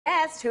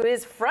Guest who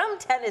is from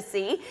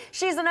Tennessee.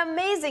 She's an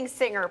amazing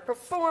singer,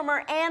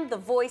 performer, and the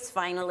Voice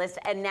finalist,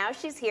 and now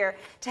she's here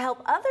to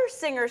help other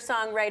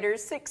singer-songwriters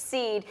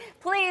succeed.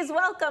 Please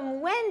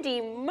welcome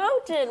Wendy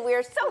Moten. We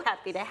are so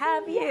happy to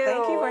have you.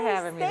 Thank you for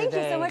having me Thank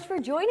today. you so much for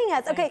joining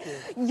us. Thank Okay,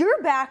 you.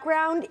 your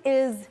background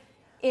is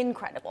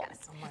incredible.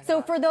 Yes. Oh my So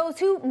God. for those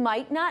who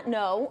might not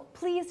know,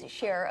 please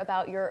share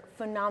about your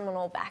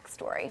phenomenal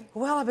backstory.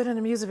 Well, I've been in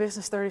the music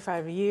business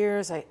 35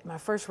 years. My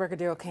first record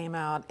deal came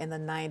out in the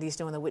 90s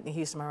during the Whitney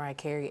Houston, Mariah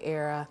Carey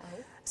era.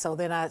 So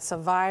then I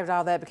survived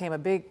all that, became a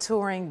big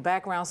touring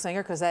background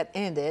singer because that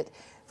ended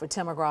for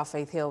Tim McGraw,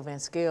 Faith Hill,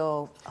 Vince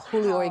Gill,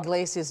 Julio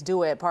Iglesias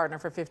duet partner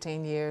for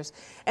 15 years.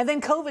 And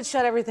then COVID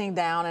shut everything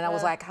down and I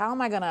was like, what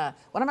am I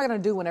gonna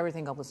do when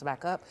everything opens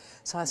back up?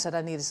 So I said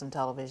I needed some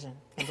television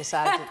and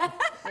decided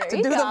to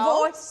do the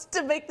voice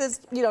to make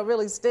this,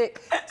 really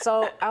stick.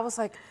 So I was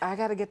like, I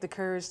gotta get the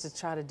courage to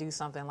try to do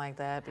something like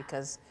that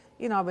because,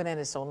 I've been in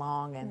it so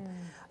long. And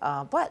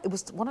but it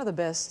was one of the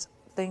best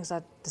things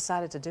I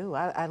decided to do.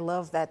 I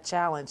love that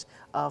challenge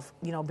of,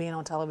 being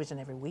on television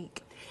every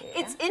week.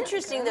 It's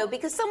interesting, though,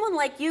 because someone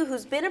like you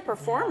who's been a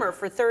performer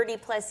for 30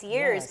 plus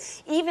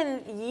years,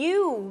 even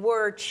you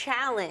were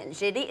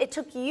challenged. It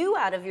took you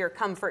out of your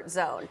comfort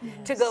zone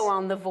to go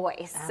on The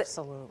Voice.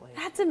 Absolutely.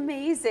 That's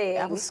amazing.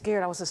 I was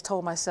scared. I was just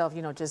told myself,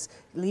 just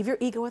leave your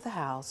ego at the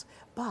house,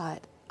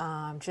 but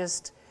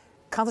just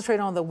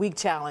concentrate on the week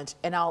challenge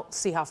and I'll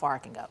see how far I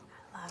can go.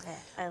 I love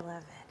it. I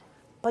love it.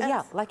 But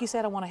yeah, like you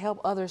said, I want to help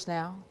others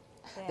now.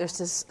 Yeah. There's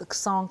this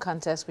song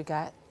contest we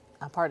got,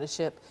 a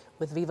partnership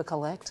with Viva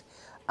Collect.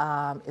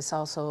 It's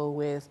also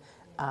with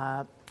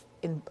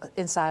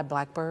Inside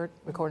Blackbird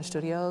Recording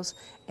Studios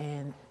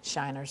and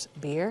Shiner's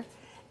Beer.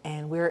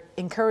 And we're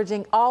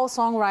encouraging all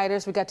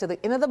songwriters, we got to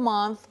the end of the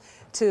month,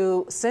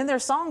 to send their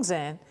songs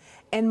in.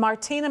 And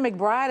Martina,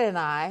 McBride, and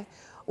I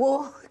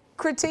will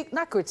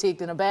not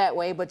critique in a bad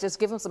way, but just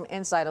give them some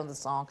insight on the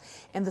song.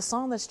 And the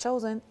song that's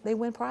chosen, they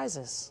win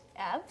prizes.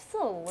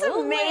 Absolutely. It's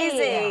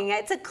amazing.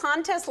 It's a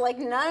contest like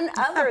none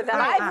other that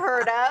I've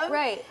heard of.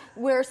 Right,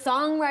 where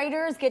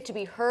songwriters get to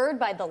be heard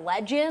by the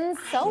legends.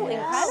 So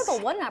incredible,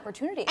 what an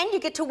opportunity. And you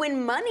get to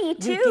win money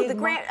too. get The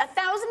grant,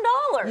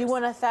 $1,000. You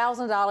win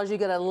 $1,000. You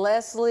get a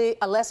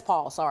Les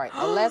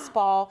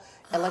Paul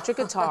electric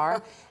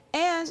guitar,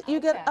 and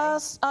you get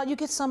they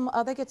get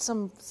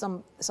some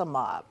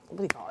what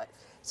do you call it?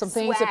 Some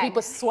things that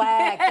people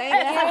swag. Thank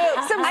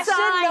you. Some I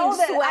should know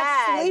that. swag.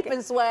 I sleep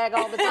in swag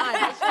all the time.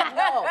 I should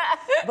know.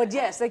 But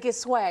yes, they get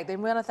swag. They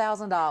win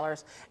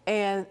 $1,000,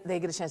 and they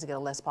get a chance to get a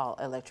Les Paul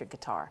electric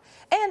guitar.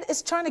 And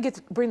it's trying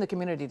to bring the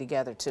community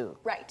together too.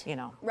 Right.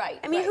 Right.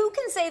 I mean, who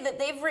can say that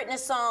they've written a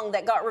song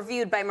that got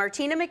reviewed by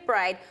Martina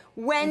McBride,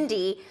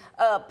 Wendy,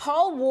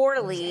 Paul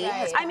Worley?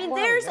 Right. I mean,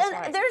 Worley,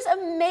 there's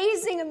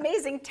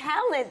amazing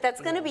talent that's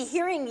going to be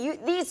hearing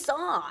these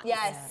songs.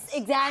 Yes,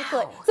 exactly.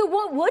 Wow. So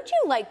what would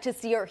you like to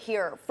see or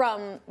hear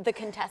from the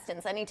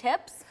contestants? Any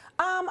tips?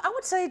 I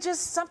would say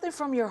just something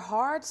from your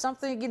heart,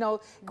 something,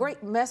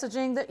 great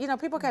messaging that,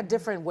 people got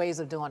different ways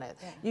of doing it.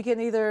 Yeah. You can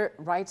either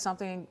write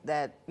something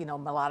that,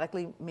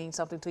 melodically means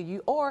something to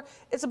you, or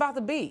it's about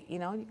the beat,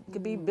 you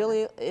could be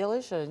Billie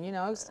Eilish, and,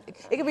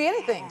 it could be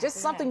anything, just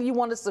something you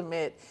want to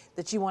submit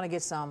that you want to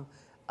get some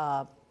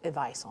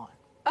advice on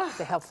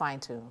to help fine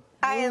tune.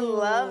 I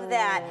love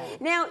that.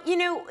 Now,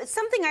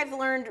 something I've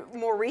learned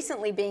more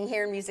recently being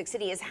here in Music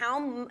City is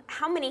how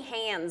many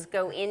hands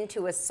go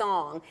into a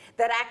song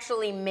that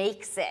actually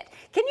makes it.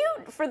 Can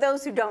you, for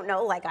those who don't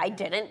know, like I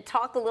didn't,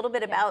 talk a little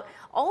bit about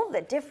all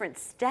the different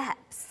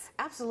steps?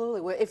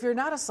 Absolutely. Well, if you're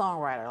not a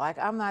songwriter, like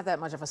I'm not that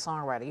much of a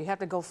songwriter, you have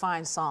to go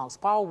find songs.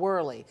 Paul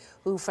Worley,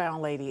 who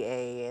found Lady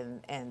A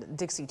and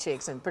Dixie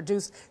Chicks and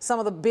produced some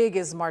of the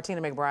biggest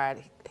Martina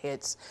McBride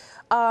hits,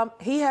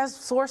 he has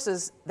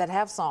sources that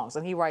have songs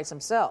and he writes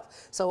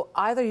himself. So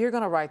either you're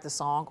going to write the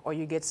song or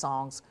you get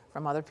songs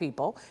from other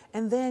people,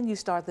 and then you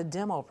start the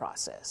demo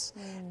process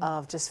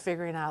of just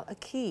figuring out a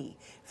key,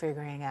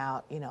 figuring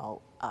out,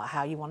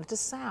 how you want it to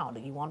sound.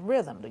 Do you want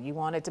rhythm? Do you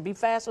want it to be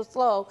fast or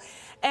slow?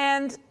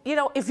 And,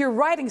 if you're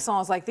writing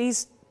songs like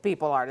these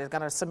people are, they're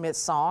going to submit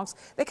songs,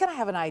 they kind of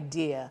have an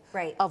idea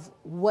of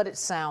what it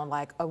sounds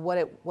like or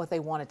what they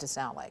want it to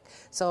sound like.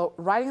 So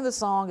writing the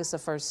song is the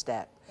first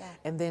step. Yeah.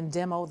 And then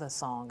demo the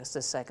song is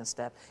the second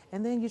step.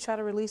 And then you try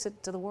to release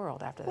it to the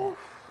world after that.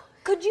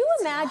 Could you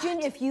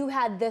imagine if you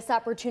had this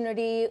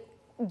opportunity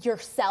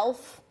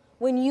yourself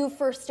when you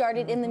first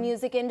started in the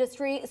music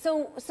industry?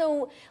 So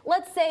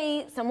let's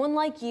say someone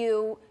like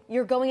you,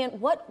 you're going in,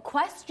 what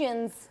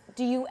questions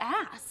do you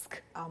ask?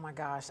 Oh my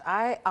gosh,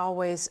 I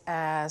always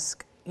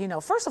ask,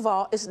 first of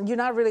all, you're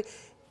not really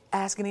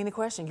asking any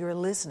question, you're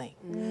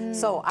listening.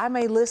 So I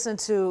may listen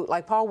to,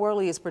 like Paul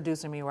Worley is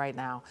producing me right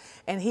now,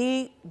 and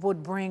he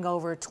would bring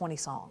over 20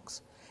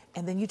 songs.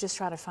 And then you just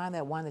try to find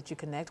that one that you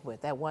connect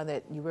with, that one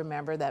that you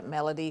remember, that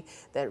melody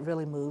that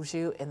really moves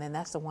you, and then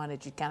that's the one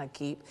that you kind of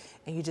keep,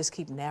 and you just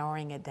keep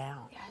narrowing it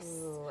down. Yes.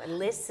 Ooh, and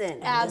listen.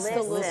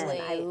 Absolutely.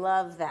 Listen. I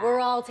love that. We're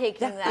all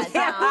taking that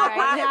down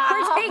right now.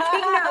 We're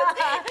taking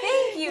notes.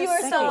 Thank you You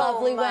are so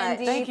lovely, much.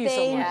 Wendy. Thank you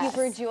so much. Thank you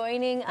for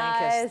joining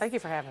us. Thank you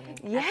for having me.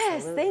 Yes,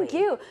 Absolutely. thank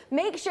you.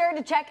 Make sure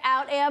to check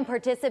out and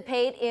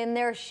participate in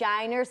their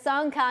Shiner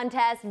Song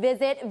Contest.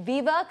 Visit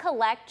Viva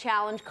Collect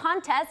Challenge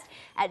Contest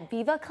at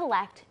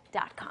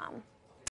vivacollect.com.